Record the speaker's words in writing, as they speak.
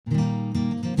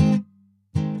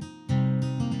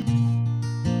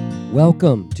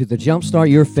Welcome to the Jumpstart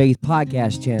Your Faith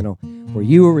podcast channel, where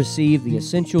you will receive the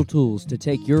essential tools to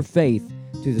take your faith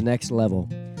to the next level.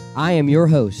 I am your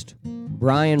host,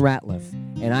 Brian Ratliff,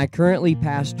 and I currently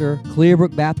pastor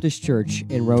Clearbrook Baptist Church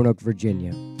in Roanoke,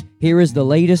 Virginia. Here is the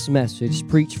latest message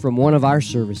preached from one of our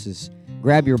services.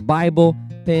 Grab your Bible,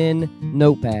 pen,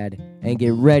 notepad, and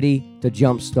get ready to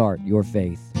jumpstart your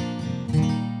faith.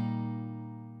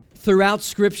 Throughout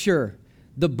Scripture,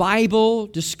 the Bible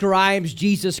describes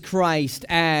Jesus Christ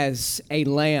as a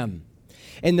lamb.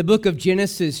 In the book of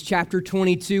Genesis, chapter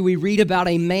 22, we read about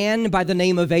a man by the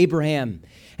name of Abraham.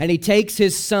 And he takes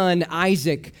his son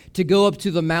Isaac to go up to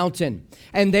the mountain.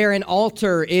 And there an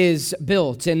altar is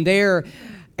built. And there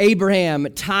Abraham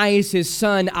ties his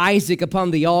son Isaac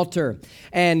upon the altar.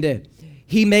 And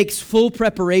he makes full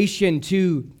preparation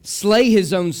to slay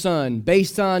his own son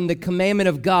based on the commandment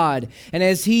of God. And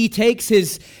as he takes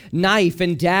his knife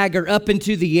and dagger up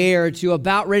into the air to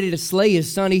about ready to slay his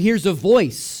son, he hears a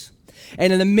voice.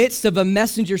 And in the midst of a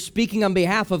messenger speaking on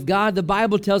behalf of God, the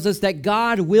Bible tells us that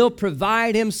God will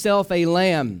provide himself a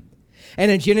lamb. And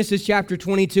in Genesis chapter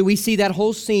 22, we see that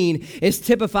whole scene is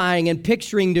typifying and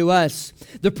picturing to us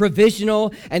the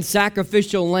provisional and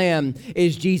sacrificial lamb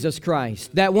is Jesus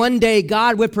Christ. That one day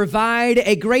God would provide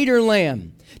a greater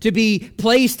lamb to be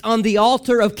placed on the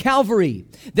altar of Calvary,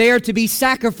 there to be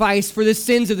sacrificed for the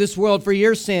sins of this world, for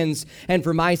your sins and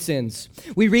for my sins.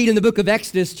 We read in the book of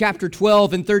Exodus chapter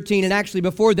 12 and 13, and actually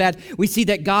before that, we see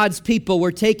that God's people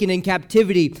were taken in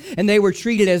captivity, and they were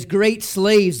treated as great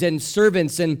slaves and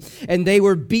servants, and they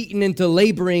were beaten into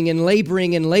laboring.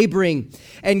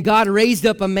 And God raised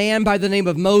up a man by the name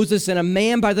of Moses and a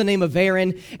man by the name of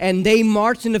Aaron, and they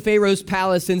marched into Pharaoh's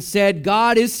palace and said,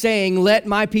 God is saying, let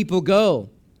my people go.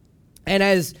 And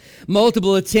as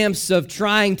multiple attempts of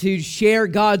trying to share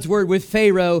God's word with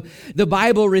Pharaoh, the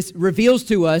Bible reveals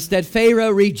to us that Pharaoh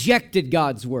rejected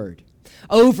God's word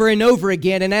over and over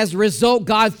again. And as a result,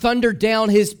 God thundered down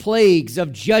his plagues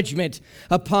of judgment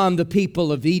upon the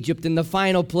people of Egypt. And the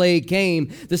final plague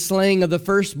came, the slaying of the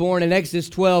firstborn in Exodus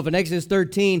 12 and Exodus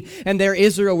 13. And there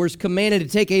Israel was commanded to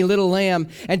take a little lamb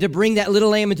and to bring that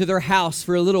little lamb into their house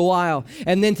for a little while.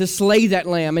 And then to slay that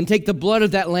lamb and take the blood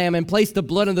of that lamb and place the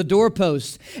blood on the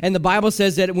doorpost. And the Bible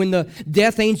says that when the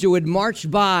death angel would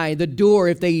march by the door,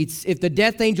 if the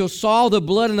death angel saw the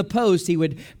blood on the post, he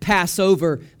would pass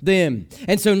over them.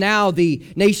 And so now the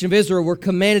nation of Israel were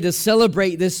commanded to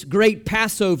celebrate this great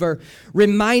Passover,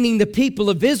 reminding the people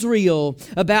of Israel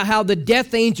about how the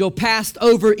death angel passed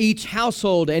over each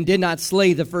household and did not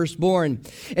slay the firstborn.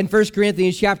 In 1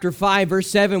 Corinthians chapter 5, verse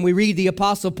 7, we read the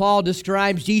Apostle Paul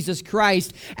describes Jesus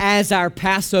Christ as our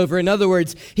Passover. In other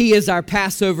words, he is our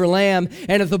Passover Lamb.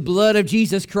 And if the blood of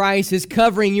Jesus Christ is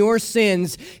covering your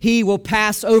sins, he will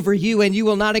pass over you and you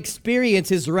will not experience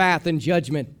his wrath and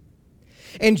judgment.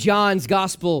 In John's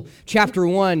Gospel, chapter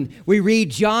 1, we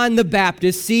read John the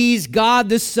Baptist sees God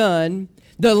the Son,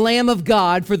 the Lamb of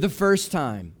God, for the first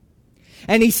time.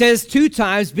 And he says 2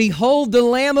 times, behold the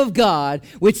Lamb of God,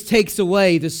 which takes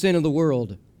away the sin of the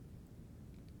world.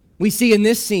 We see in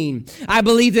this scene, I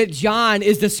believe that John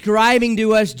is describing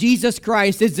to us Jesus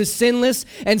Christ as the sinless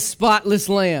and spotless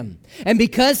Lamb. And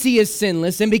because he is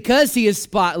sinless and because he is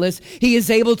spotless, he is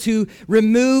able to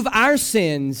remove our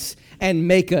sins and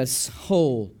make us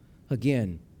whole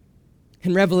again.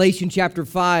 In Revelation chapter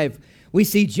 5, we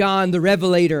see John the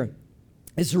Revelator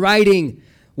is writing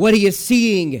what he is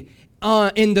seeing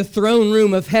in the throne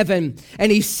room of heaven,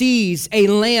 and he sees a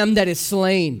lamb that is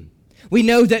slain. We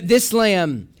know that this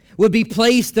lamb would be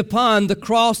placed upon the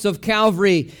cross of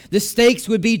Calvary. The stakes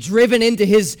would be driven into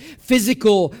his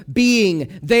physical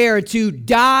being there to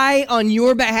die on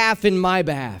your behalf and my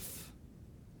behalf.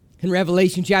 In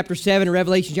Revelation chapter 7 and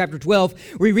Revelation chapter 12,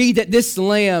 we read that this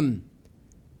lamb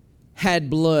had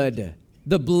blood.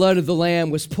 The blood of the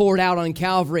lamb was poured out on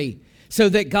Calvary so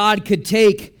that God could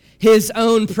take his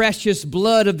own precious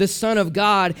blood of the Son of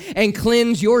God and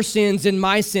cleanse your sins and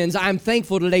my sins. I'm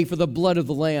thankful today for the blood of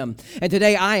the Lamb. And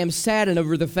today I am saddened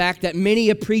over the fact that many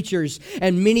of preachers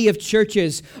and many of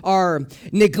churches are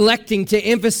neglecting to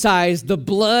emphasize the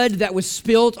blood that was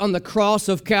spilt on the cross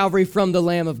of Calvary from the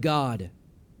Lamb of God.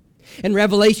 In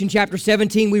Revelation chapter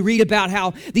 17, we read about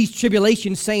how these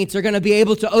tribulation saints are going to be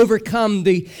able to overcome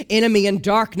the enemy and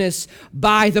darkness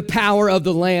by the power of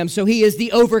the Lamb. So he is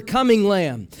the overcoming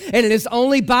Lamb. And it is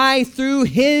only through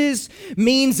his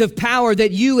means of power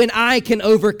that you and I can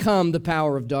overcome the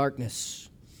power of darkness.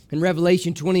 In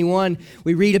Revelation 21,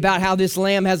 we read about how this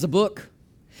Lamb has a book.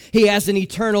 He has an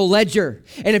eternal ledger.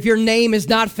 And if your name is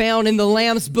not found in the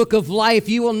Lamb's book of life,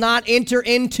 you will not enter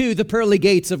into the pearly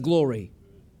gates of glory.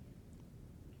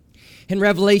 In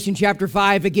Revelation chapter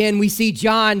 5, again, we see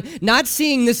John not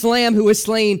seeing this lamb who was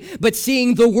slain, but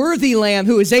seeing the worthy lamb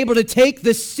who is able to take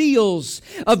the seals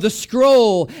of the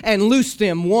scroll and loose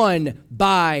them one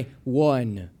by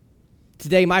one.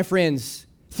 Today, my friends,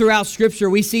 throughout Scripture,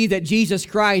 we see that Jesus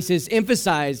Christ is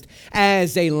emphasized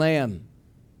as a lamb.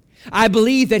 I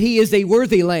believe that he is a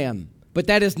worthy lamb, but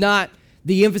that is not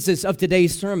the emphasis of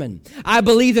today's sermon. I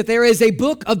believe that there is a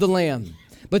book of the Lamb,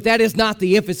 but that is not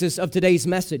the emphasis of today's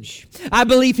message. I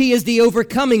believe he is the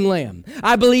overcoming Lamb.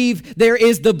 I believe there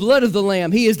is the blood of the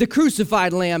Lamb. He is the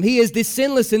crucified Lamb. He is the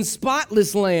sinless and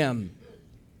spotless Lamb.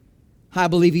 I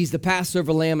believe he's the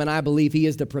Passover Lamb, and I believe he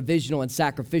is the provisional and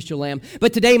sacrificial Lamb.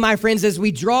 But today, my friends, as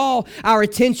we draw our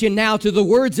attention now to the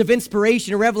words of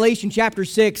inspiration in Revelation chapter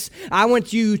 6, I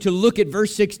want you to look at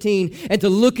verse 16 and to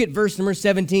look at verse number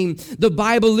 17. The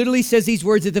Bible literally says these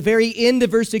words at the very end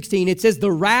of verse 16. It says,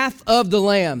 the wrath of the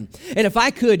Lamb. And if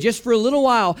I could, just for a little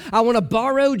while, I want to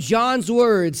borrow John's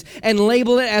words and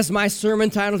label it as my sermon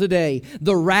title today,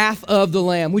 the wrath of the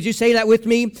Lamb. Would you say that with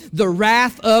me? The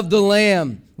wrath of the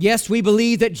Lamb. Yes, we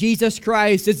believe that Jesus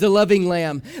Christ is the loving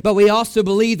Lamb, but we also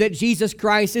believe that Jesus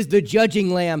Christ is the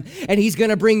judging Lamb, and he's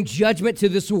going to bring judgment to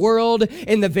this world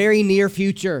in the very near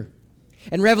future.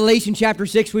 In Revelation chapter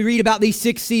 6, we read about these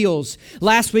 6 seals.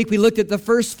 Last week, we looked at the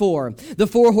first 4, the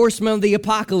 4 horsemen of the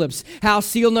apocalypse, how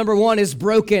seal number 1 is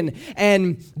broken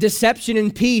and deception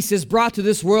and peace is brought to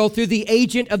this world through the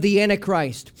agent of the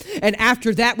Antichrist. And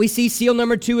after that, we see seal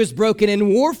number 2 is broken and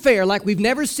warfare like we've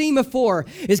never seen before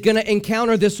is going to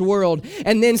encounter this world.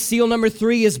 And then seal number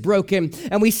 3 is broken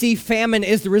and we see famine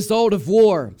is the result of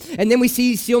war. And then we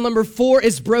see seal number 4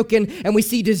 is broken and we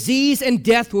see disease and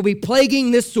death will be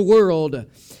plaguing this world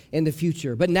in the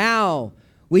future. But now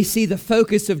we see the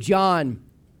focus of John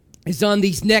is on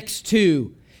these next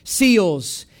 2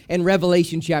 seals in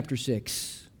Revelation chapter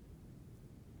 6.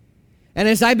 And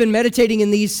as I've been meditating in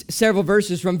these several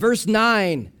verses from verse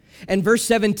 9 and verse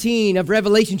 17 of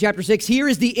Revelation chapter 6, here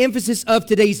is the emphasis of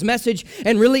today's message.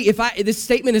 And really, this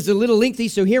statement is a little lengthy,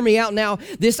 so hear me out now.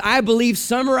 This, I believe,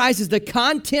 summarizes the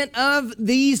content of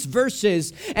these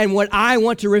verses and what I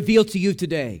want to reveal to you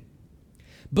today.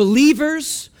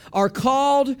 Believers are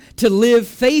called to live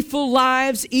faithful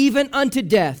lives even unto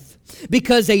death,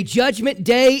 because a judgment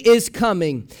day is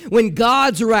coming when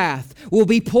God's wrath will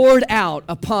be poured out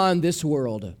upon this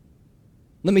world.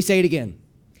 Let me say it again.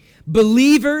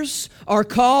 Believers are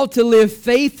called to live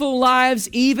faithful lives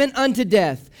even unto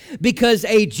death, because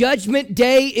a judgment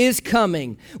day is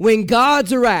coming when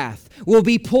God's wrath will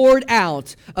be poured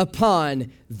out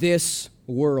upon this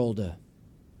world.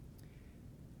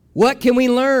 What can we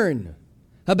learn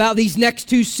about these next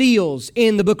 2 seals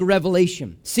in the book of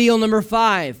Revelation? Seal number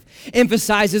 5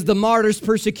 emphasizes the martyr's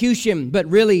persecution, but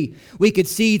really we could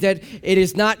see that it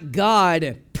is not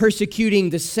God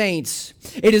persecuting the saints.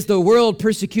 It is the world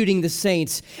persecuting the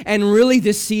saints. And really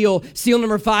this seal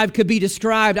number 5 could be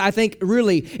described, I think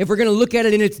really, if we're going to look at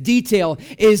it in its detail,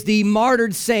 is the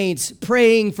martyred saints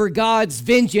praying for God's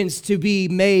vengeance to be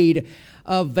made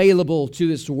available to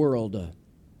this world.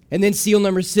 And then seal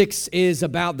number 6 is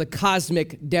about the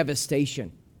cosmic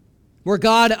devastation, where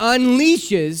God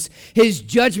unleashes his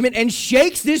judgment and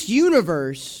shakes this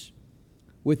universe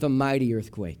with a mighty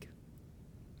earthquake.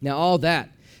 Now, all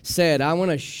that said, I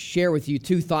want to share with you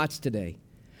 2 thoughts today.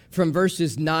 From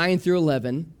verses 9 through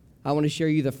 11, I want to share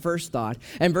you the first thought.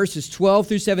 And verses 12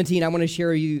 through 17, I want to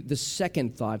share you the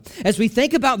second thought. As we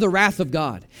think about the wrath of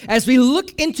God, as we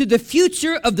look into the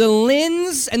future of the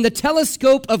lens and the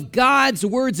telescope of God's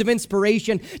words of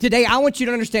inspiration, today I want you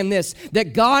to understand this,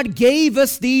 that God gave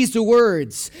us these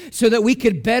words so that we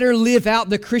could better live out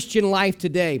the Christian life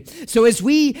today. So as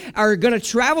we are going to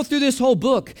travel through this whole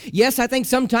book, yes, I think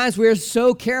sometimes we're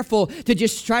so careful to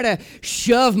just try to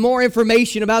shove more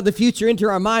information about the future into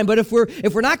our mind, but if we're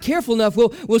not careful enough,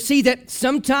 we'll see that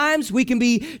sometimes we can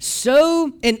be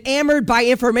so enamored by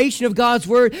information of God's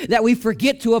word that we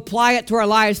forget to apply it to our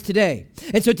lives today.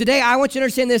 And so today I want you to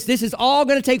understand this. This is all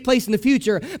going to take place in the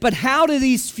future, but how do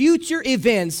these future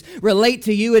events relate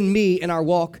to you and me in our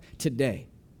walk today?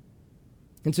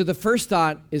 And so the first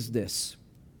thought is this.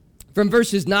 From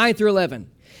verses 9 through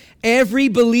 11, every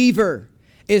believer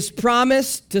is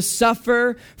promised to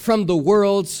suffer from the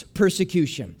world's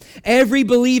persecution. Every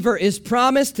believer is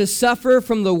promised to suffer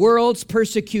from the world's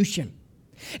persecution.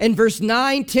 In verse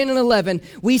 9, 10, and 11,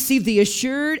 we see the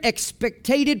assured,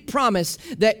 expected promise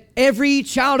that every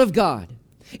child of God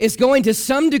is going to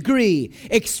some degree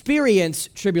experience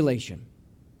tribulation.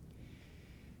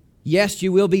 Yes,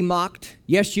 you will be mocked.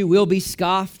 Yes, you will be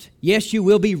scoffed. Yes, you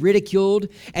will be ridiculed.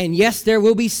 And yes, there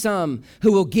will be some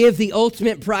who will give the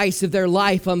ultimate price of their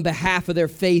life on behalf of their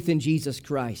faith in Jesus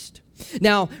Christ.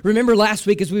 Now, remember last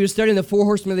week as we were studying the four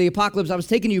horsemen of the apocalypse, I was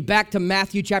taking you back to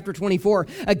Matthew chapter 24.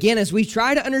 Again, as we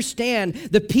try to understand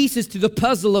the pieces to the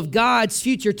puzzle of God's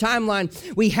future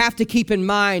timeline, we have to keep in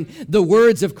mind the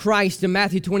words of Christ in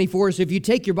Matthew 24. So if you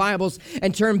take your Bibles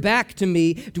and turn back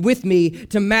with me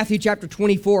to Matthew chapter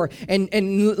 24, and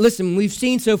listen, we've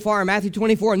seen so far in Matthew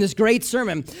 24 in this great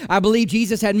sermon, I believe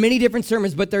Jesus had many different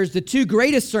sermons, but there's the two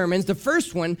greatest sermons. The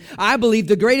first one, I believe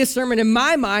the greatest sermon in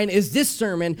my mind is this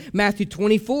sermon, Matthew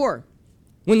 24.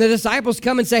 When the disciples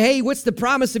come and say, hey, what's the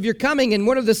promise of your coming and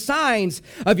what are the signs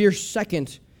of your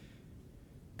second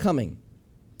coming?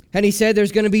 And he said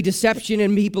there's going to be deception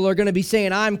and people are going to be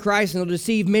saying, I'm Christ, and they'll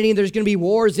deceive many, and there's going to be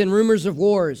wars and rumors of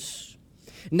wars.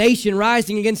 Nation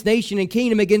rising against nation and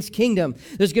kingdom against kingdom.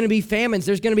 There's going to be famines.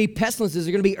 There's going to be pestilences.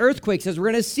 There's going to be earthquakes, as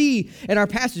we're going to see in our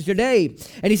passage today.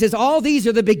 And he says, all these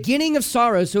are the beginning of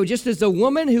sorrow. So just as the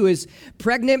woman who is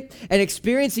pregnant and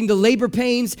experiencing the labor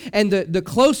pains, and the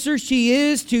closer she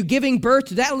is to giving birth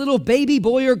to that little baby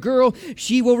boy or girl,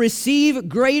 she will receive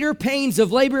greater pains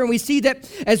of labor. And we see that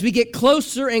as we get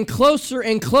closer and closer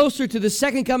and closer to the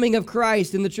second coming of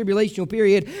Christ in the tribulational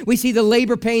period, we see the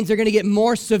labor pains are going to get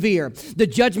more severe.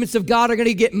 The judgments of God are going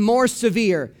to get more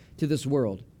severe to this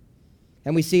world.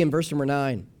 And we see in verse number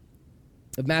 9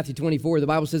 of Matthew 24, the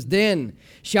Bible says, then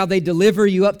shall they deliver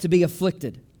you up to be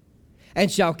afflicted, and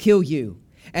shall kill you,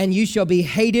 and you shall be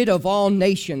hated of all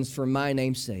nations for my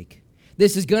name's sake.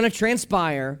 This is going to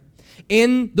transpire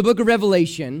in the book of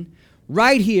Revelation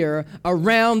right here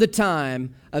around the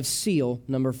time of seal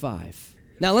number 5.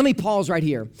 Now let me pause right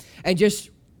here and just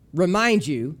remind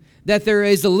you that there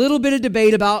is a little bit of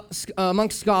debate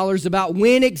amongst scholars about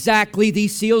when exactly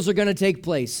these seals are going to take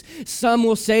place. Some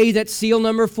will say that seal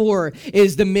number 4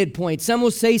 is the midpoint. Some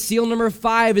will say seal number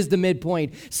 5 is the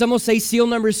midpoint. Some will say seal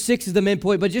number 6 is the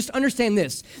midpoint. But just understand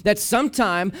this, that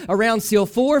sometime around seal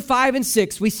 4, 5, and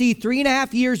 6, we see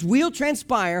 3.5 years will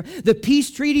transpire. The peace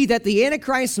treaty that the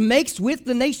Antichrist makes with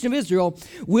the nation of Israel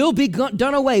will be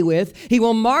done away with. He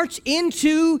will march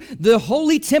into the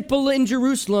holy temple in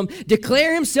Jerusalem,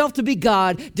 declare himself to be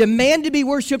God, demand to be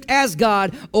worshiped as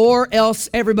God, or else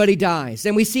everybody dies.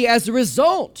 And we see as a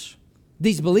result,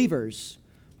 these believers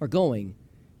are going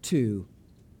to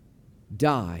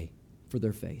die for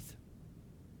their faith.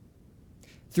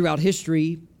 Throughout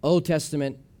history, Old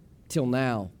Testament till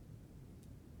now,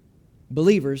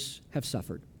 believers have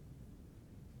suffered.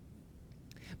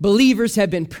 Believers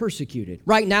have been persecuted.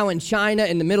 Right now in China,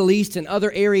 in the Middle East, and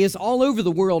other areas all over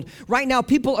the world, right now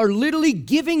people are literally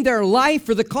giving their life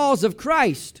for the cause of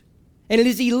Christ. And it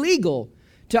is illegal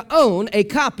to own a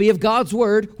copy of God's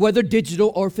Word, whether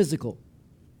digital or physical.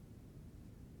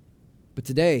 But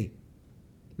today,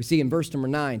 we see in verse number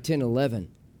 9, 10, 11,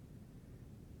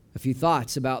 a few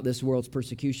thoughts about this world's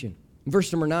persecution.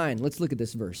 Verse number 9, let's look at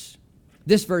this verse.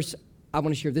 This verse, I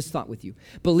want to share this thought with you.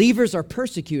 Believers are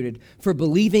persecuted for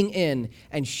believing in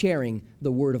and sharing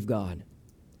the Word of God.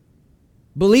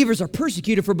 Believers are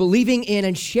persecuted for believing in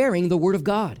and sharing the Word of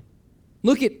God.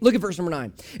 Look at verse number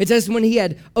 9. It says, when he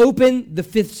had opened the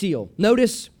fifth seal.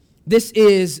 Notice, this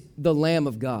is the Lamb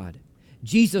of God.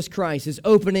 Jesus Christ is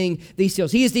opening these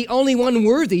seals. He is the only one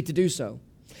worthy to do so.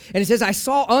 And it says, I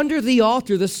saw under the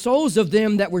altar the souls of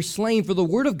them that were slain for the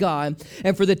Word of God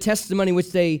and for the testimony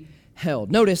which they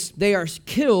held. Notice, they are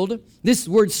killed. This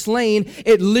word slain,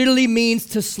 it literally means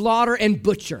to slaughter and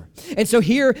butcher. And so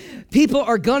here, people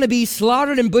are going to be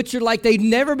slaughtered and butchered like they've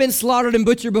never been slaughtered and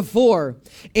butchered before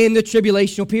in the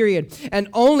tribulational period. And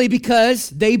only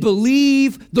because they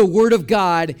believe the Word of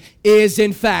God is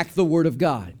in fact the Word of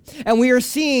God. And we are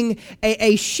seeing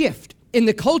a shift in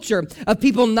the culture of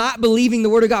people not believing the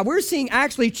Word of God. We're seeing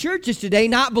actually churches today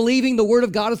not believing the Word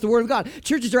of God is the Word of God.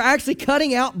 Churches are actually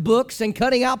cutting out books and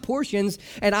cutting out portions,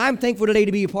 and I'm thankful today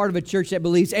to be a part of a church that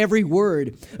believes every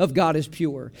word of God is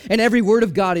pure and every word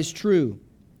of God is true.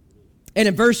 And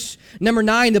in verse number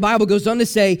 9, the Bible goes on to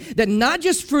say that not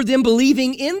just for them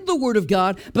believing in the Word of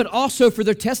God, but also for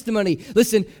their testimony.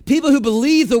 Listen, people who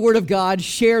believe the Word of God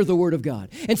share the Word of God.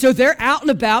 And so they're out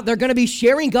and about. They're going to be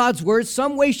sharing God's Word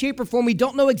some way, shape, or form. We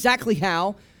don't know exactly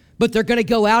how, but they're going to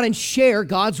go out and share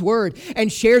God's Word and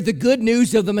share the good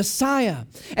news of the Messiah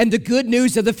and the good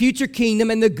news of the future kingdom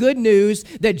and the good news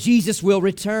that Jesus will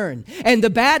return and the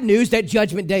bad news that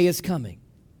Judgment Day is coming.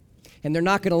 And they're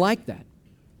not going to like that.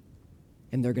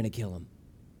 And they're going to kill him.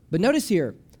 But notice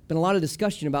here, been a lot of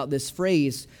discussion about this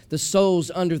phrase, the souls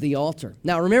under the altar.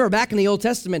 Now, remember, back in the Old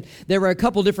Testament, there were a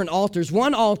couple different altars.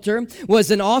 One altar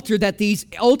was an altar that these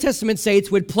Old Testament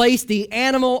saints would place the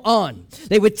animal on.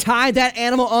 They would tie that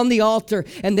animal on the altar,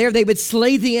 and there they would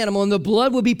slay the animal, and the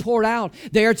blood would be poured out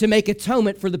there to make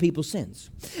atonement for the people's sins.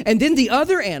 And then the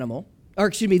other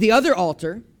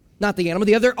altar, not the animal,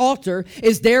 the other altar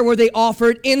is there where they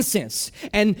offered incense.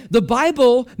 And the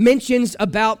Bible mentions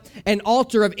about an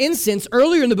altar of incense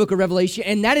earlier in the book of Revelation,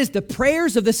 and that is the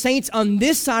prayers of the saints on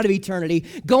this side of eternity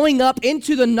going up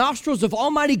into the nostrils of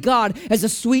Almighty God as a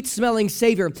sweet-smelling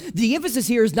Savior. The emphasis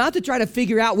here is not to try to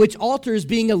figure out which altar is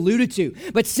being alluded to,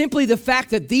 but simply the fact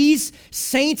that these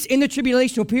saints in the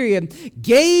tribulational period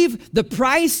gave the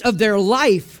price of their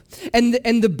life. And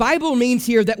the Bible means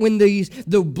here that when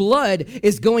the blood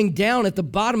is going down at the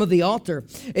bottom of the altar,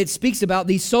 it speaks about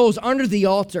these souls under the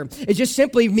altar. It's just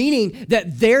simply meaning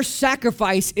that their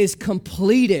sacrifice is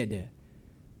completed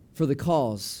for the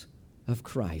cause of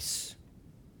Christ.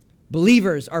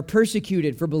 Believers are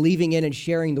persecuted for believing in and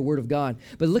sharing the Word of God.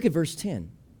 But look at verse 10.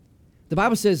 The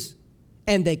Bible says,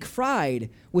 "And they cried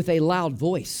with a loud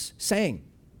voice, saying,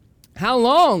 'How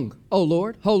long, O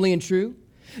Lord, holy and true,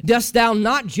 dost thou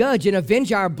not judge and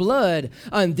avenge our blood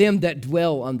on them that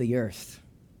dwell on the earth?'"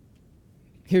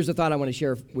 Here's a thought I want to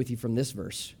share with you from this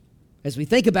verse. As we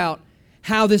think about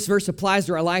how this verse applies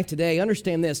to our life today,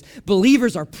 understand this.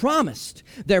 Believers are promised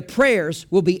their prayers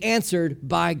will be answered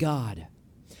by God.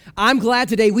 I'm glad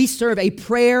today we serve a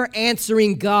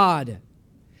prayer-answering God.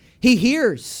 He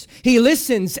hears, He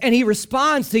listens, and He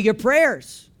responds to your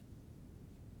prayers.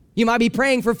 You might be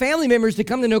praying for family members to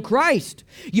come to know Christ.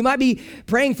 You might be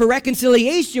praying for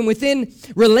reconciliation within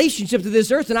relationship to this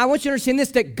earth. And I want you to understand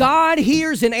this, that God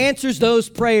hears and answers those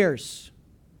prayers.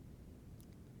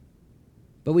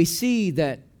 But we see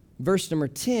that verse number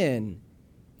 10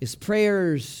 is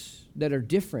prayers that are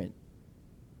different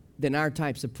than our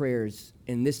types of prayers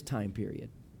in this time period.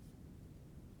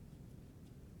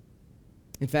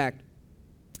 In fact,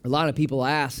 a lot of people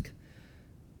ask,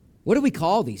 what do we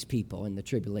call these people in the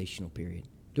tribulational period?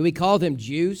 Do we call them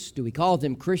Jews? Do we call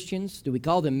them Christians? Do we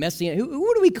call them Messianic?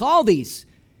 Who do we call these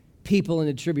people in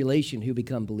the tribulation who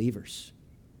become believers?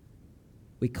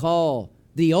 We call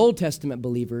the Old Testament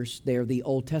believers, they're the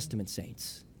Old Testament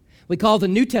saints. We call the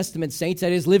New Testament saints,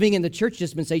 that is, living in the church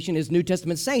dispensation, as New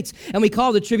Testament saints. And we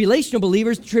call the tribulational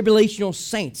believers tribulational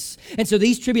saints. And so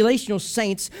these tribulational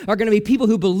saints are going to be people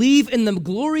who believe in the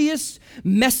glorious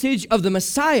message of the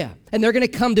Messiah. And they're going to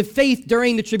come to faith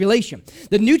during the tribulation.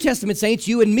 The New Testament saints,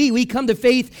 you and me, we come to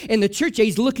faith in the church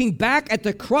age looking back at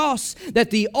the cross,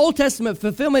 that the Old Testament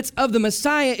fulfillments of the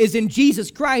Messiah is in Jesus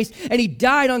Christ. And He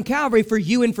died on Calvary for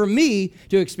you and for me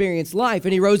to experience life.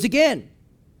 And He rose again.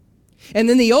 And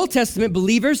then the Old Testament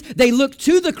believers, they look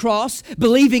to the cross,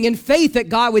 believing in faith that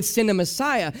God would send a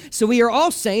Messiah. So we are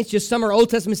all saints, just some are Old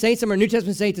Testament saints, some are New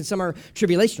Testament saints, and some are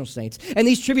tribulational saints. And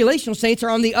these tribulational saints are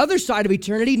on the other side of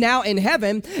eternity, now in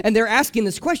heaven, and they're asking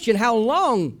this question, how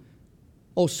long,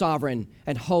 O sovereign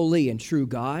and holy and true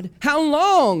God? How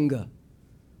long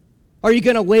are you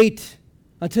going to wait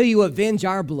until you avenge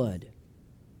our blood?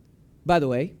 By the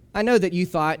way, I know that you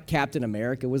thought Captain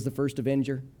America was the first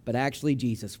avenger, but actually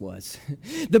Jesus was.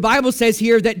 The Bible says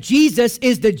here that Jesus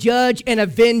is the judge and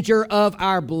avenger of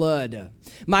our blood.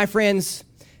 My friends,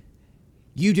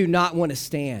 you do not want to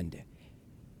stand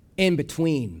in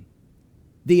between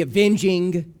the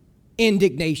avenging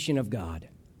indignation of God.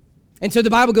 And so the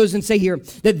Bible goes and say here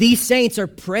that these saints are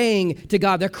praying to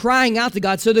God. They're crying out to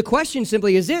God. So the question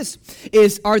simply is this,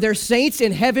 are there saints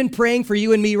in heaven praying for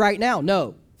you and me right now?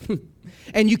 No.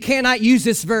 And you cannot use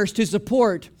this verse to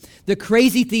support the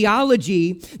crazy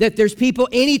theology that there's people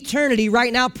in eternity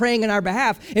right now praying on our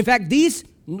behalf. In fact,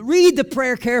 read the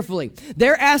prayer carefully.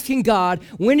 They're asking God,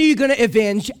 when are you going to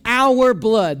avenge our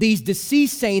blood? These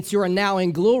deceased saints who are now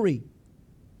in glory.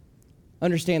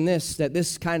 Understand this, that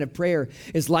this kind of prayer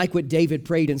is like what David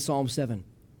prayed in Psalm 7.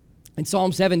 In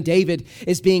Psalm 7, David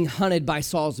is being hunted by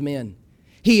Saul's men.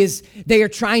 They are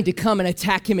trying to come and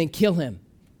attack him and kill him.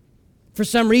 For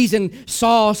some reason,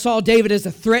 Saul saw David as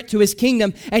a threat to his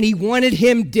kingdom, and he wanted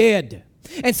him dead.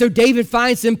 And so David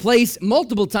finds him place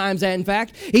multiple times, in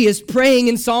fact. He is praying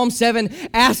in Psalm 7,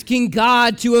 asking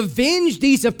God to avenge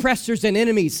these oppressors and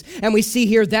enemies. And we see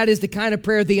here that is the kind of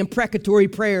prayer, the imprecatory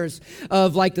prayers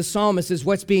of like the psalmist is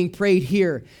what's being prayed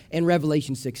here in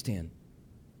Revelation 6:10.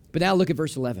 But now look at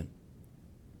verse 11.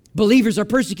 Believers are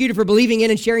persecuted for believing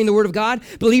in and sharing the Word of God.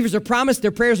 Believers are promised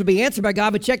their prayers will be answered by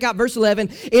God. But check out verse 11.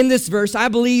 In this verse, I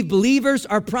believe believers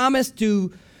are promised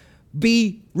to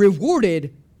be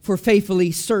rewarded for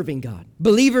faithfully serving God.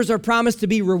 Believers are promised to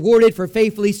be rewarded for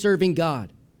faithfully serving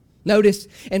God. Notice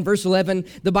in verse 11,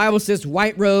 the Bible says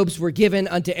white robes were given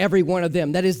unto every one of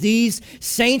them. That is, these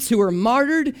saints who were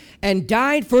martyred and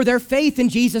died for their faith in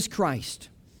Jesus Christ.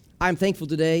 I'm thankful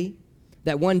today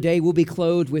that one day we'll be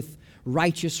clothed with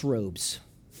righteous robes.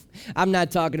 I'm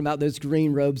not talking about those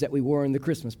green robes that we wore in the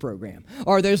Christmas program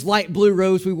or those light blue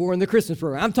robes we wore in the Christmas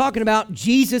program. I'm talking about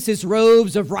Jesus'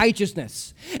 robes of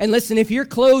righteousness. And listen, if you're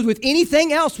clothed with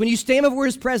anything else when you stand before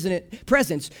his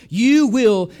presence, you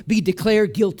will be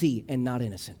declared guilty and not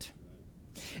innocent.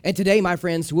 And today, my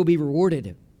friends, we'll be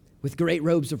rewarded with great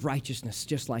robes of righteousness,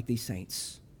 just like these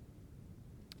saints.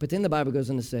 But then the Bible goes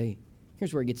on to say,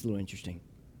 here's where it gets a little interesting.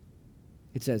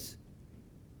 It says,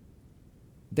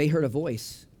 they heard a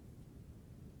voice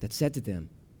that said to them,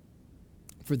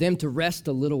 for them to rest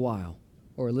a little while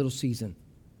or a little season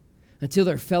until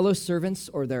their fellow servants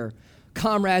or their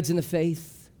comrades in the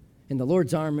faith in the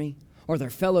Lord's army or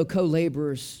their fellow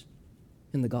co-laborers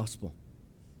in the gospel.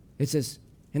 It says,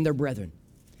 and their brethren,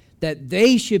 that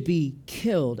they should be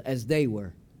killed as they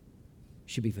were,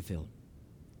 should be fulfilled.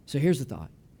 So here's the thought.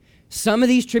 Some of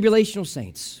these tribulational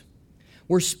saints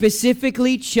were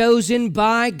specifically chosen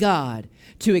by God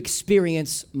to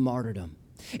experience martyrdom.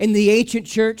 In the ancient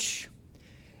church,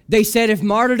 they said if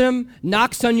martyrdom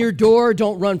knocks on your door,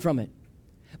 don't run from it.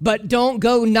 But don't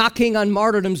go knocking on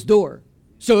martyrdom's door.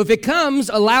 So if it comes,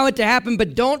 allow it to happen,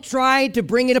 but don't try to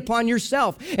bring it upon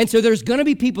yourself. And so there's going to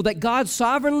be people that God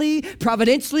sovereignly,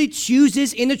 providentially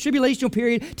chooses in the tribulational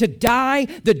period to die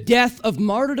the death of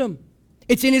martyrdom.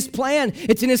 It's in his plan.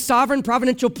 It's in his sovereign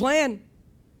providential plan.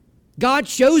 God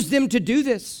chose them to do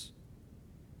this.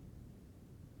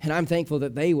 And I'm thankful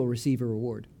that they will receive a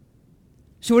reward.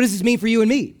 So what does this mean for you and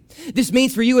me? This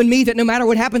means for you and me that no matter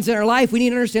what happens in our life, we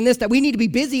need to understand this, that we need to be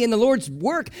busy in the Lord's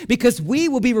work because we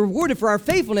will be rewarded for our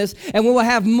faithfulness and we will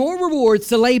have more rewards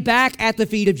to lay back at the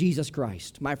feet of Jesus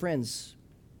Christ. My friends,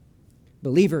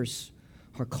 believers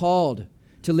are called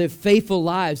to live faithful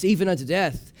lives even unto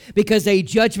death because a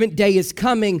judgment day is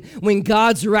coming when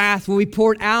God's wrath will be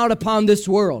poured out upon this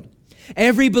world.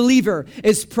 Every believer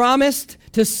is promised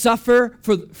to suffer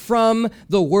from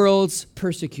the world's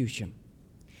persecution.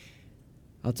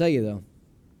 I'll tell you though,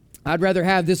 I'd rather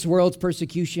have this world's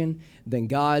persecution than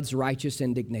God's righteous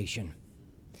indignation.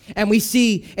 And we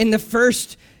see in the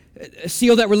first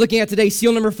seal that we're looking at today,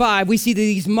 seal number 5, we see that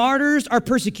these martyrs are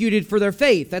persecuted for their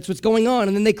faith. That's what's going on.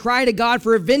 And then they cry to God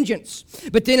for a vengeance.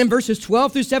 But then in verses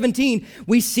 12 through 17,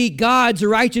 we see God's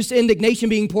righteous indignation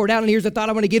being poured out. And here's the thought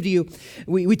I want to give to you.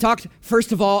 We talked,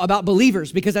 first of all, about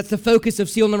believers because that's the focus of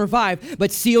seal number 5.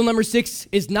 But seal number 6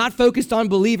 is not focused on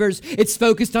believers. It's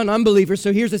focused on unbelievers.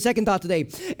 So here's the second thought today.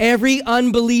 Every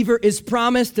unbeliever is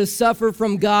promised to suffer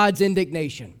from God's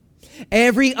indignation.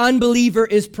 Every unbeliever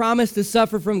is promised to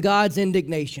suffer from God's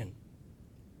indignation.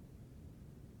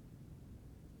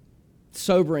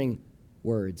 Sobering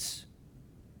words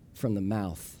from the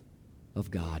mouth of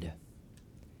God.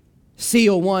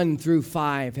 Seal 1 through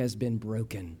 5 has been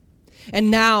broken.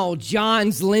 And now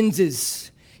John's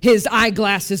lenses, his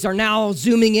eyeglasses are now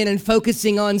zooming in and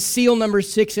focusing on seal number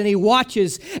 6, and he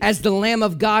watches as the Lamb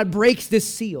of God breaks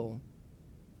this seal.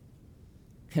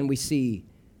 And we see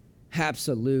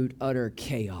absolute, utter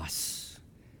chaos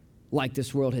like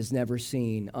this world has never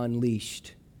seen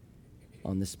unleashed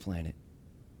on this planet.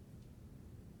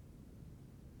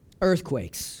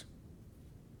 Earthquakes.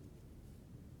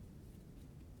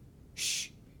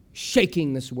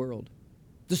 Shaking this world.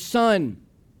 The sun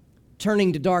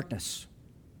turning to darkness.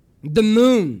 The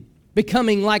moon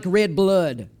becoming like red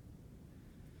blood.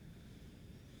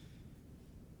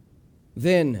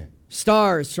 Then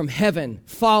stars from heaven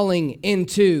falling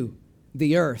into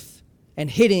the earth and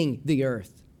hitting the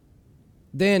earth.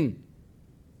 Then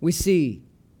we see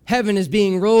heaven is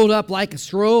being rolled up like a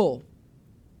scroll.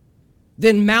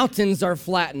 Then mountains are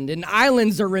flattened and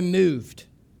islands are removed.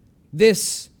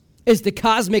 This is the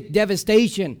cosmic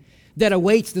devastation that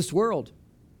awaits this world.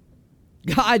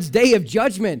 God's day of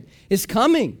judgment is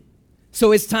coming.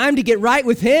 So it's time to get right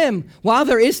with him while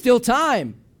there is still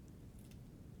time.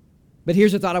 But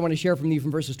here's a thought I want to share from you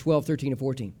from verses 12, 13, and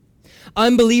 14.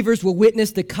 Unbelievers will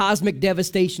witness the cosmic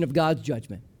devastation of God's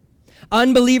judgment.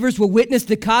 Unbelievers will witness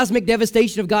the cosmic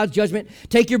devastation of God's judgment.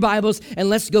 Take your Bibles and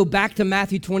let's go back to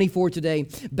Matthew 24 today.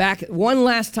 Back one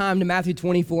last time to Matthew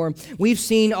 24. We've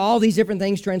seen all these different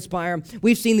things transpire.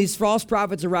 We've seen these false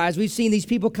prophets arise. We've seen these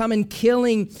people come and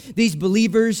killing these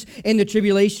believers in the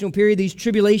tribulational period, these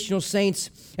tribulational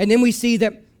saints. And then we see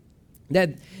that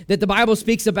the Bible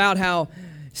speaks about how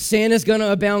sin is going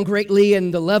to abound greatly,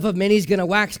 and the love of many is going to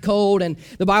wax cold. And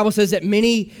the Bible says that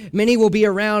many will be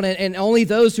around, and only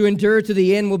those who endure to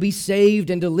the end will be saved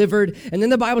and delivered. And then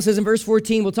the Bible says in verse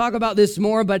 14, we'll talk about this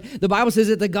more, but the Bible says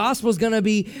that the gospel is going to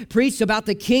be preached about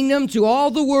the kingdom to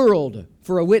all the world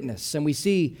for a witness. And we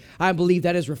see, I believe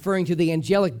that is referring to the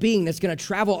angelic being that's going to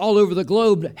travel all over the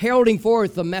globe, heralding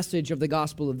forth the message of the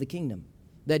gospel of the kingdom,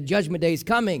 that judgment day is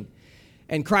coming,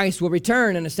 and Christ will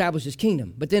return and establish his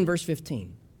kingdom. But then verse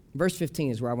 15. Verse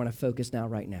 15 is where I want to focus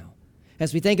right now.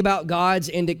 As we think about God's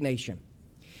indignation.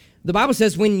 The Bible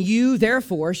says, when you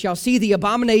therefore shall see the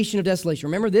abomination of desolation.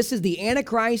 Remember, this is the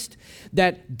Antichrist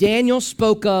that Daniel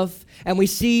spoke of. And we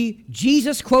see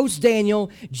Jesus quotes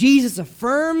Daniel. Jesus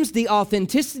affirms the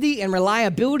authenticity and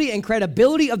reliability and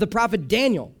credibility of the prophet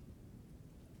Daniel.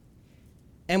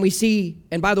 And we see,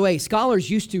 and by the way, scholars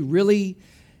used to really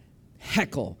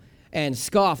heckle and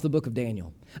scoff the book of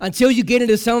Daniel. Until you get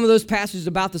into some of those passages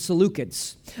about the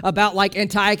Seleucids, about like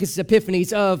Antiochus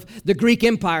Epiphanes of the Greek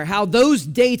Empire, how those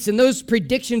dates and those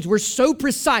predictions were so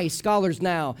precise. Scholars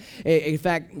now, in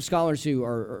fact, scholars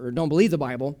who don't believe the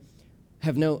Bible,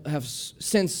 have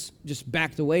since just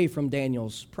backed away from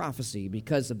Daniel's prophecy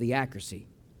because of the accuracy.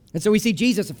 And so we see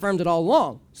Jesus affirmed it all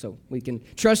along. So we can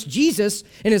trust Jesus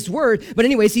in his word. But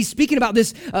anyways, he's speaking about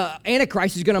this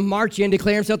Antichrist who's going to march in,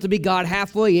 declare himself to be God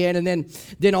halfway in, and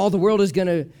then all the world is going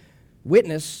to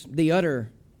witness the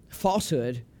utter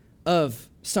falsehood of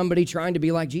somebody trying to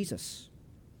be like Jesus.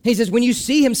 He says, when you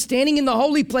see him standing in the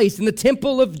holy place in the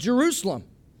temple of Jerusalem,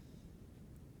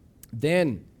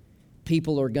 then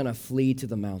people are going to flee to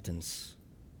the mountains.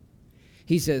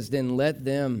 He says, then let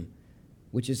them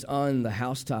which is on the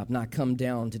housetop not come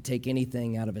down to take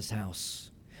anything out of his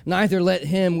house. Neither let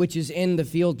him which is in the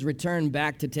field return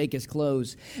back to take his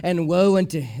clothes. And woe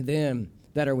unto them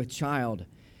that are with child,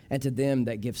 and to them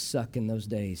that give suck in those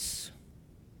days.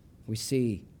 We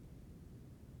see,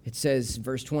 it says,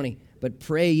 verse 20, but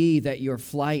pray ye that your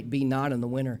flight be not in the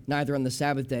winter, neither on the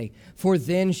Sabbath day. For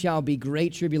then shall be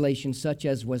great tribulation, such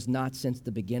as was not since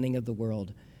the beginning of the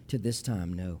world to this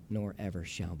time, no, nor ever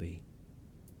shall be.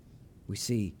 We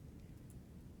see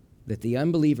that the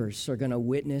unbelievers are going to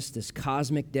witness this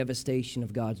cosmic devastation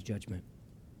of God's judgment.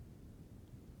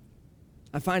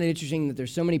 I find it interesting that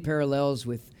there's so many parallels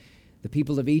with the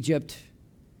people of Egypt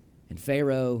and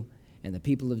Pharaoh and the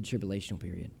people of the tribulational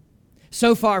period.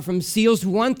 So far, from seals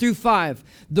 1 through 5,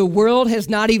 the world has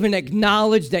not even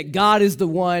acknowledged that God is the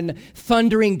one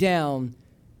thundering down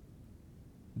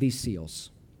these seals.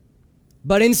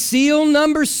 But in seal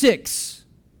number 6,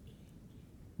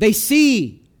 they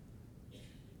see,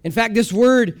 in fact, this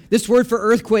word for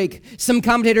earthquake, some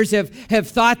commentators have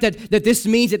thought that this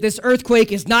means that this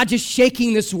earthquake is not just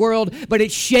shaking this world, but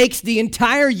it shakes the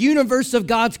entire universe of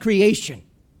God's creation.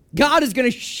 God is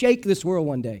going to shake this world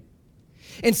one day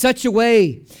in such a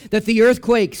way that the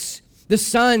earthquakes, the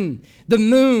sun, the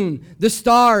moon, the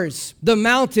stars, the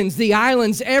mountains, the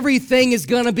islands, everything is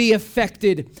going to be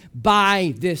affected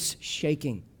by this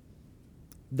shaking.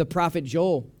 The prophet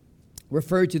Joel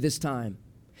referred to this time.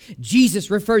 Jesus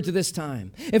referred to this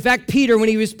time. In fact, Peter, when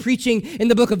he was preaching in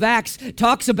the book of Acts,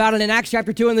 talks about it in Acts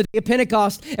chapter 2 on the day of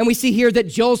Pentecost. And we see here that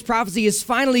Joel's prophecy is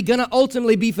finally going to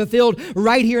ultimately be fulfilled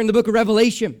right here in the book of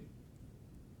Revelation.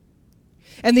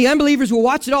 And the unbelievers will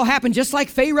watch it all happen, just like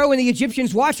Pharaoh and the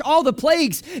Egyptians watched all the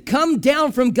plagues come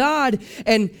down from God.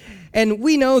 And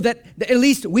we know that, at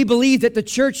least we believe that the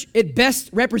church, it best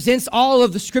represents all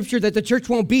of the scripture, that the church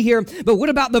won't be here. But what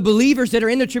about the believers that are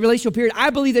in the tribulational period? I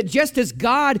believe that just as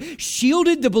God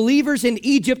shielded the believers in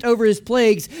Egypt over his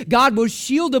plagues, God will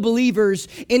shield the believers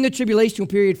in the tribulational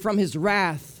period from his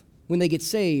wrath when they get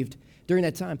saved during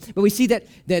that time. But we see that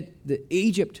the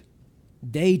Egypt,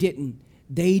 they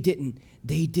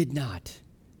did not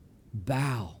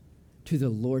bow to the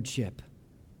lordship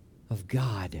of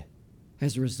God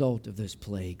as a result of those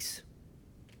plagues.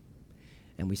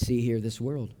 And we see here this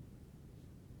world.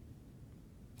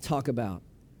 Talk about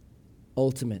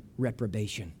ultimate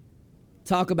reprobation.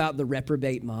 Talk about the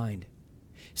reprobate mind.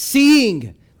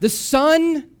 Seeing the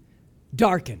sun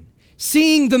darken,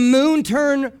 seeing the moon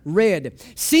turn red,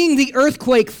 seeing the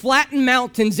earthquake flatten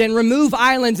mountains and remove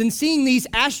islands, and seeing these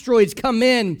asteroids come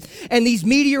in and these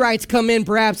meteorites come in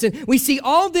perhaps. And we see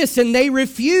all this, and they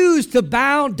refuse to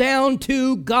bow down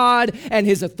to God and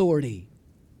his authority.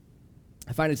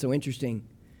 I find it so interesting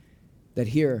that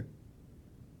here,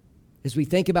 as we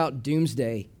think about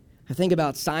doomsday, I think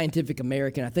about Scientific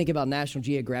American, I think about National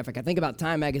Geographic, I think about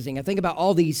Time Magazine, I think about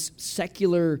all these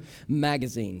secular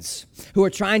magazines who are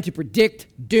trying to predict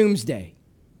doomsday.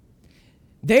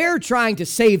 They're trying to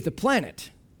save the planet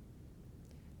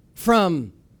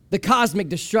from the cosmic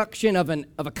destruction of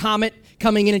a comet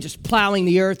coming in and just plowing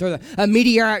the earth, or a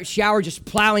meteorite shower just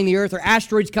plowing the earth, or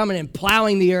asteroids coming and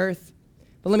plowing the earth.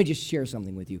 But let me just share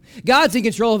something with you. God's in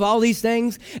control of all these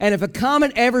things, and if a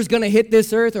comet ever is going to hit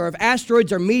this earth, or if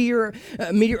asteroids or meteor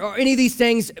or any of these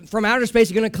things from outer space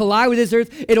are going to collide with this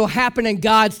earth, it'll happen in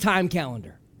God's time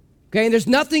calendar. Okay, and there's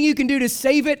nothing you can do to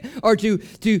save it or to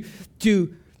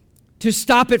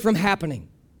stop it from happening.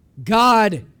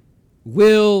 God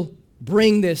will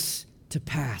bring this to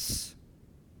pass.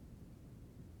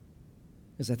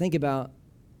 As I think about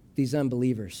these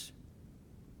unbelievers,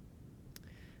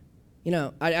 you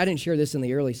know, I didn't share this in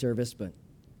the early service, but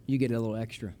you get a little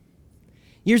extra.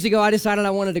 Years ago, I decided I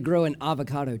wanted to grow an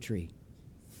avocado tree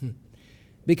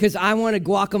because I wanted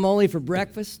guacamole for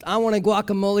breakfast. I wanted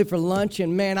guacamole for lunch,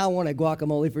 and man, I wanted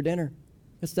guacamole for dinner.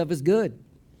 That stuff is good.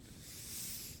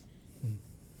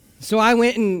 So I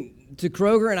went to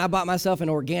Kroger, and I bought myself an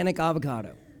organic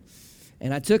avocado.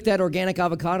 And I took that organic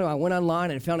avocado, I went online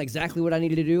and found exactly what I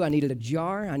needed to do. I needed a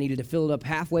jar, I needed to fill it up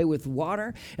halfway with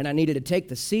water, and I needed to take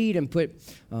the seed and put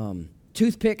 3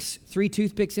 toothpicks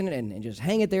in it and just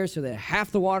hang it there so that half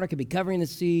the water could be covering the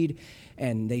seed.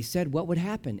 And they said what would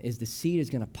happen is the seed is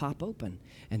going to pop open,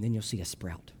 and then you'll see a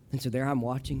sprout. And so there I'm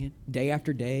watching it day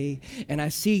after day, and I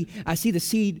see the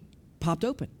seed popped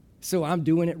open. So I'm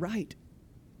doing it right.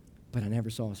 But I never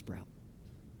saw a sprout.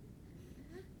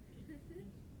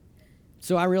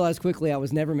 So I realized quickly I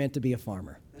was never meant to be a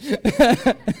farmer.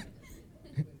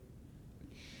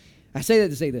 I say that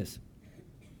to say this,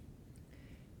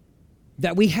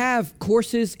 that we have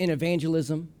courses in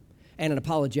evangelism and in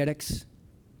apologetics,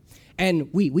 and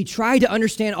we try to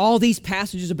understand all these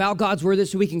passages about God's word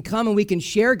so we can come and we can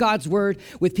share God's word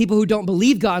with people who don't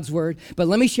believe God's word. But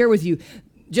let me share with you,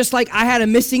 just like I had a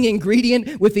missing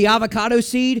ingredient with the avocado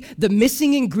seed, the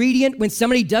missing ingredient when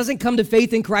somebody doesn't come to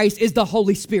faith in Christ is the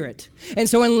Holy Spirit. And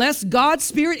so unless God's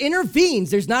Spirit intervenes,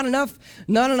 there's not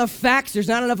enough facts, there's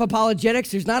not enough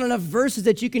apologetics, there's not enough verses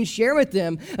that you can share with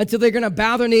them until they're going to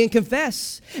bow their knee and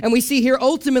confess. And we see here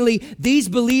ultimately these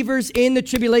believers in the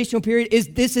tribulational period,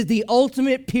 this is the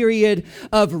ultimate period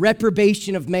of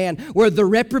reprobation of man, where the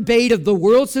reprobate of the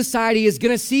world society is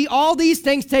going to see all these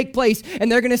things take place,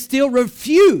 and they're going to still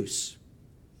refuse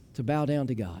to bow down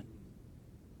to God.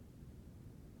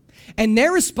 And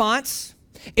their response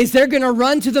is they're going to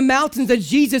run to the mountains, as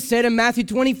Jesus said in Matthew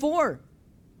 24.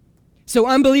 So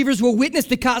unbelievers will witness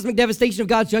the cosmic devastation of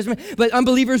God's judgment, but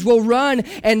unbelievers will run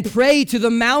and pray to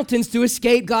the mountains to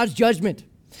escape God's judgment.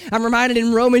 I'm reminded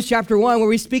in Romans chapter 1 where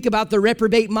we speak about the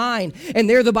reprobate mind. And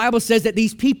there the Bible says that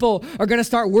these people are going to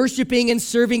start worshiping and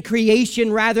serving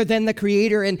creation rather than the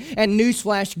Creator. And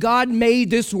newsflash, God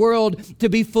made this world to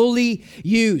be fully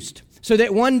used so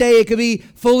that one day it could be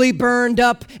fully burned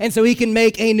up and so He can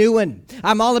make a new one.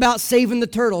 I'm all about saving the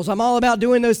turtles. I'm all about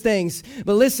doing those things.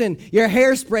 But listen, your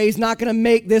hairspray is not going to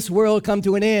make this world come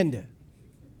to an end.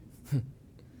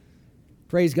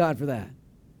 Praise God for that.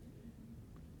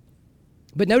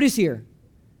 But notice here,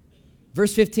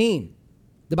 verse 15,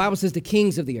 the Bible says the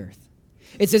kings of the earth.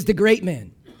 It says the great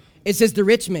men. It says the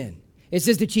rich men. It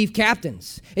says the chief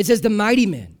captains. It says the mighty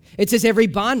men. It says every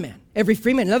bondman, every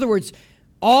freeman. In other words,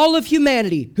 all of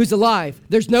humanity who's alive,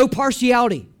 there's no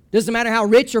partiality. Doesn't matter how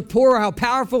rich or poor or how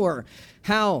powerful or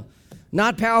how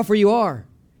not powerful you are.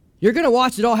 You're going to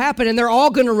watch it all happen, and they're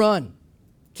all going to run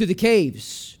to the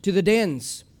caves, to the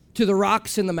dens, to the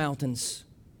rocks in the mountains.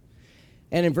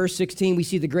 And in verse 16, we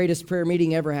see the greatest prayer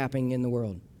meeting ever happening in the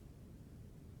world.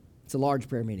 It's a large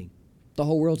prayer meeting. The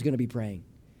whole world's going to be praying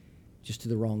just to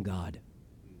the wrong God.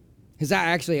 Because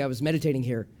I was meditating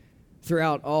here.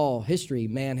 Throughout all history,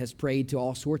 man has prayed to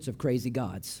all sorts of crazy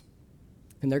gods.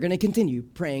 And they're going to continue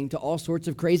praying to all sorts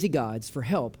of crazy gods for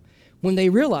help when they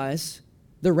realize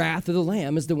the wrath of the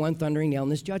Lamb is the one thundering down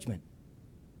this judgment.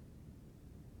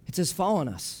 It says, fall on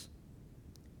us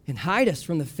and hide us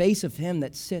from the face of Him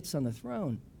that sits on the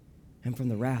throne and from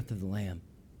the wrath of the Lamb.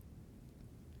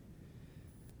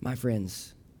 My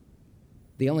friends,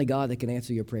 the only God that can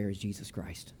answer your prayer is Jesus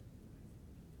Christ.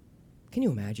 Can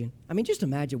you imagine? I mean, just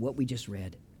imagine what we just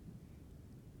read.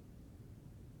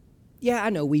 Yeah, I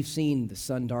know we've seen the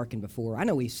sun darken before. I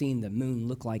know we've seen the moon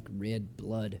look like red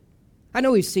blood. I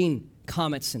know we've seen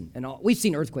comets and all. We've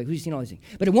seen earthquakes. We've seen all these things.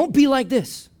 But it won't be like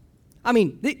this. I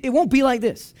mean, it won't be like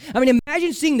this. I mean,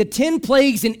 imagine seeing the 10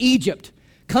 plagues in Egypt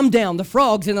come down, the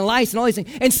frogs and the lice and all these things,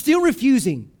 and still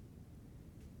refusing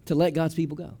to let God's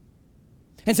people go.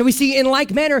 And so we see in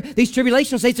like manner, these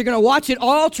tribulational states are going to watch it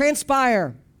all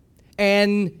transpire.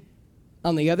 And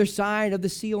on the other side of the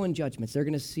seal and judgments, they're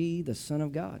going to see the Son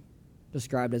of God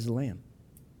described as a lamb.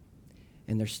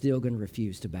 And they're still going to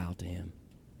refuse to bow to Him.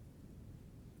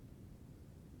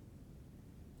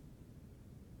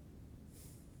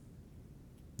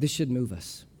 This should move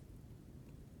us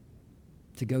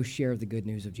to go share the good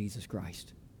news of Jesus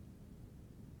Christ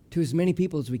to as many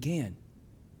people as we can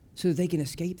so that they can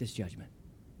escape this judgment.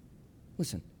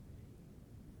 Listen,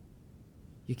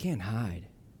 you can't hide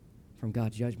from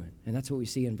God's judgment. And that's what we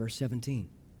see in verse 17.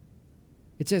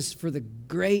 It says, for the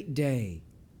great day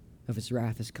of his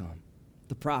wrath has come.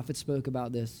 The prophets spoke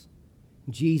about this.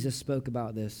 Jesus spoke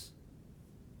about this.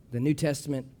 The New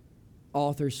Testament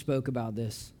authors spoke about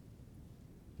this.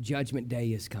 Judgment day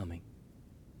is coming.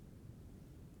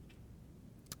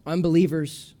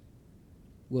 Unbelievers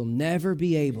will never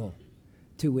be able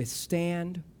to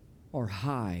withstand or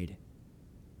hide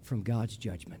from God's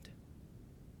judgment.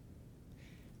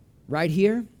 Right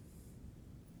here,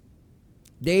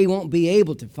 they won't be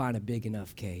able to find a big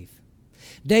enough cave.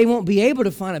 They won't be able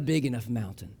to find a big enough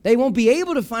mountain. They won't be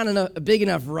able to find a big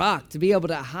enough rock to be able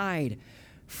to hide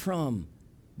from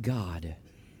God.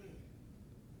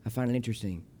 I find it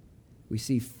interesting. We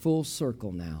see full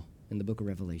circle now in the book of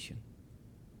Revelation.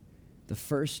 The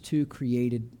first two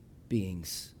created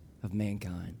beings of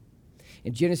mankind.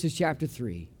 In Genesis chapter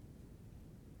 3,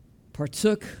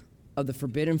 partook of the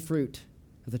forbidden fruit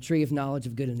of the tree of knowledge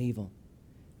of good and evil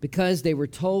because they were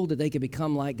told that they could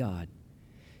become like God.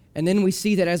 And then we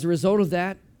see that as a result of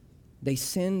that, they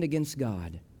sinned against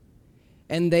God.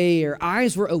 And their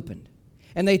eyes were opened.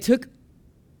 And they took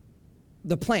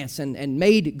the plants and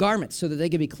made garments so that they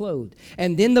could be clothed.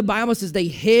 And then the Bible says they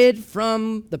hid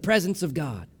from the presence of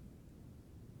God.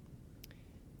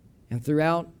 And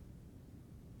throughout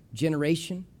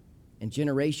generation and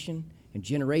generation and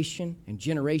generation and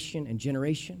generation and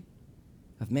generation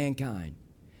of mankind,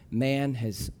 man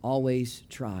has always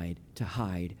tried to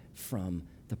hide from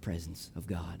the presence of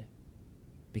God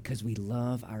because we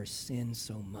love our sin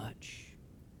so much.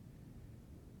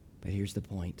 But here's the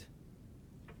point.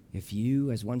 If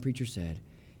you, as one preacher said,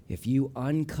 if you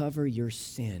uncover your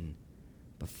sin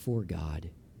before God,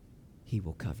 he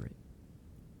will cover it.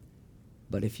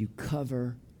 But if you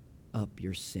cover up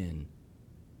your sin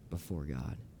before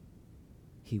God,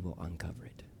 he will uncover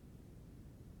it.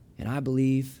 And I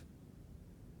believe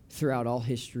throughout all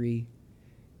history,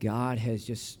 God has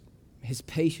just, his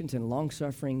patience and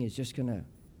long-suffering is just going to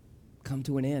come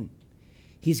to an end.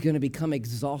 He's going to become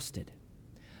exhausted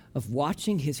of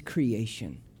watching his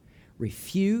creation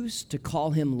refuse to call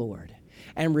him Lord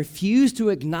and refuse to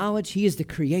acknowledge he is the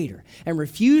creator and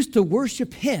refuse to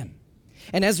worship him.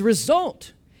 And as a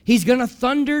result, he's going to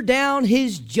thunder down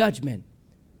his judgment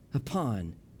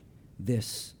upon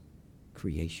this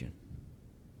creation.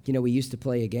 You know, we used to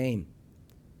play a game,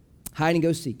 hide and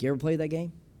go seek. You ever played that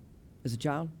game as a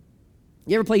child?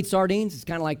 You ever played sardines? It's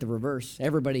kind of like the reverse.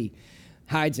 Everybody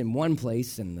hides in one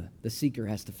place and the seeker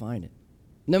has to find it.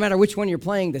 No matter which one you're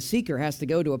playing, the seeker has to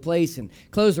go to a place and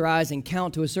close their eyes and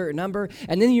count to a certain number.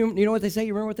 And then you know what they say?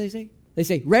 You remember what they say? They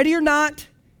say, ready or not,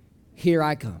 here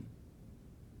I come.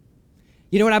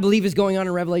 You know what I believe is going on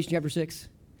in Revelation chapter 6?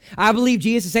 I believe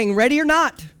Jesus is saying, ready or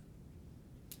not,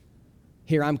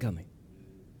 here I'm coming.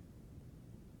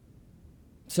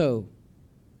 So,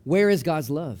 where is God's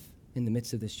love in the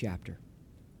midst of this chapter?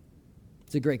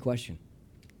 It's a great question.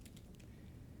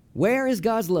 Where is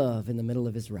God's love in the middle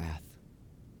of his wrath?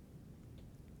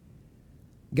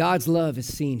 God's love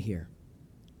is seen here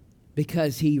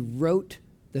because he wrote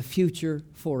the future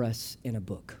for us in a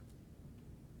book.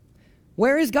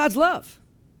 Where is God's love?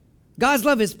 God's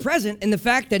love is present in the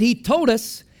fact that he told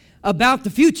us about the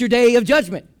future day of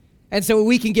judgment. And so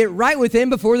we can get right with him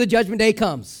before the judgment day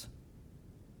comes.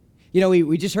 You know,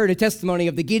 we just heard a testimony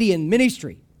of the Gideon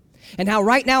ministry and how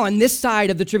right now on this side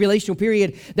of the tribulational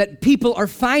period that people are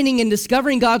finding and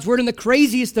discovering God's word in the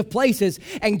craziest of places,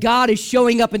 and God is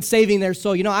showing up and saving their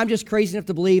soul. You know, I'm just crazy enough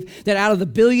to believe that out of the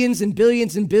billions and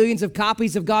billions and billions of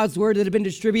copies of God's word that have been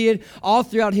distributed all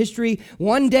throughout history,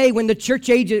 one day when the church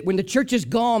is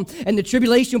gone and the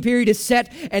tribulational period is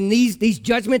set and these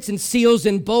judgments and seals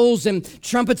and bowls and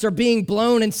trumpets are being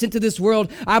blown and sent to this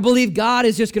world, I believe God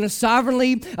is just going to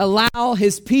sovereignly allow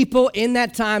his people in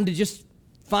that time to just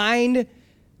find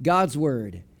God's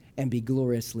word and be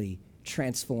gloriously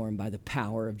transformed by the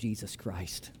power of Jesus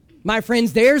Christ. My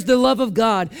friends, there's the love of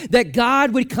God, that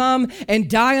God would come and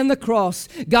die on the cross.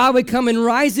 God would come and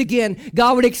rise again.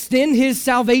 God would extend his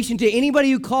salvation to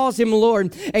anybody who calls him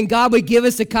Lord. And God would give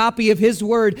us a copy of his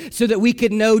word so that we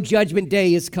could know judgment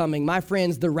day is coming. My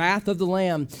friends, the wrath of the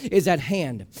Lamb is at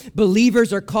hand.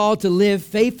 Believers are called to live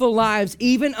faithful lives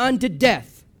even unto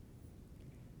death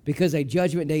because a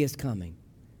judgment day is coming,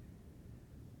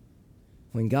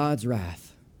 when God's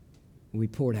wrath will be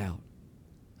poured out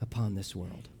upon this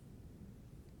world.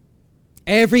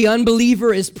 Every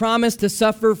unbeliever is promised to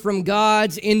suffer from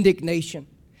God's indignation.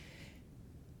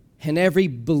 and every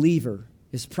believer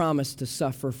is promised to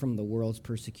suffer from the world's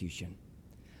persecution.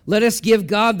 Let us give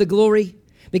God the glory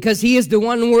because He is the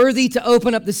one worthy to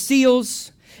open up the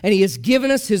seals, and He has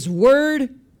given us His word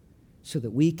so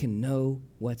that we can know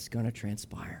what's going to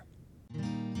transpire.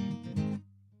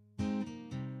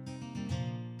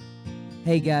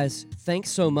 Hey guys,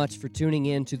 thanks so much for tuning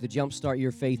in to the Jumpstart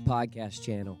Your Faith podcast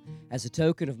channel. As a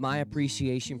token of my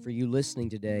appreciation for you listening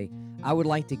today, I would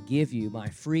like to give you my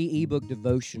free ebook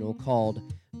devotional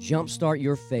called Jumpstart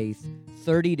Your Faith,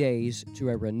 30 Days to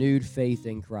a Renewed Faith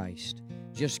in Christ.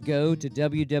 Just go to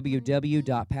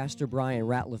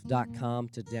www.pastorbrianratliff.com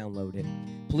to download it.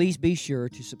 Please be sure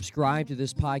to subscribe to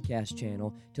this podcast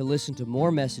channel to listen to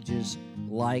more messages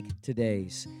like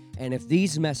today's. And if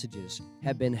these messages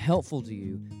have been helpful to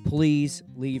you, please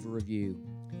leave a review.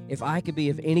 If I could be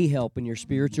of any help in your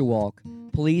spiritual walk,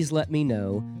 please let me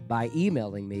know by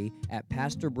emailing me at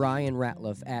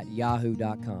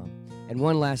pastorbrianratliff@yahoo.com. And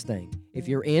one last thing, if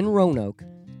you're in Roanoke,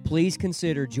 please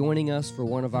consider joining us for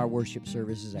one of our worship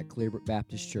services at Clearbrook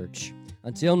Baptist Church.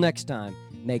 Until next time,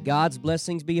 may God's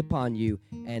blessings be upon you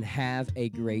and have a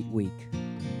great week.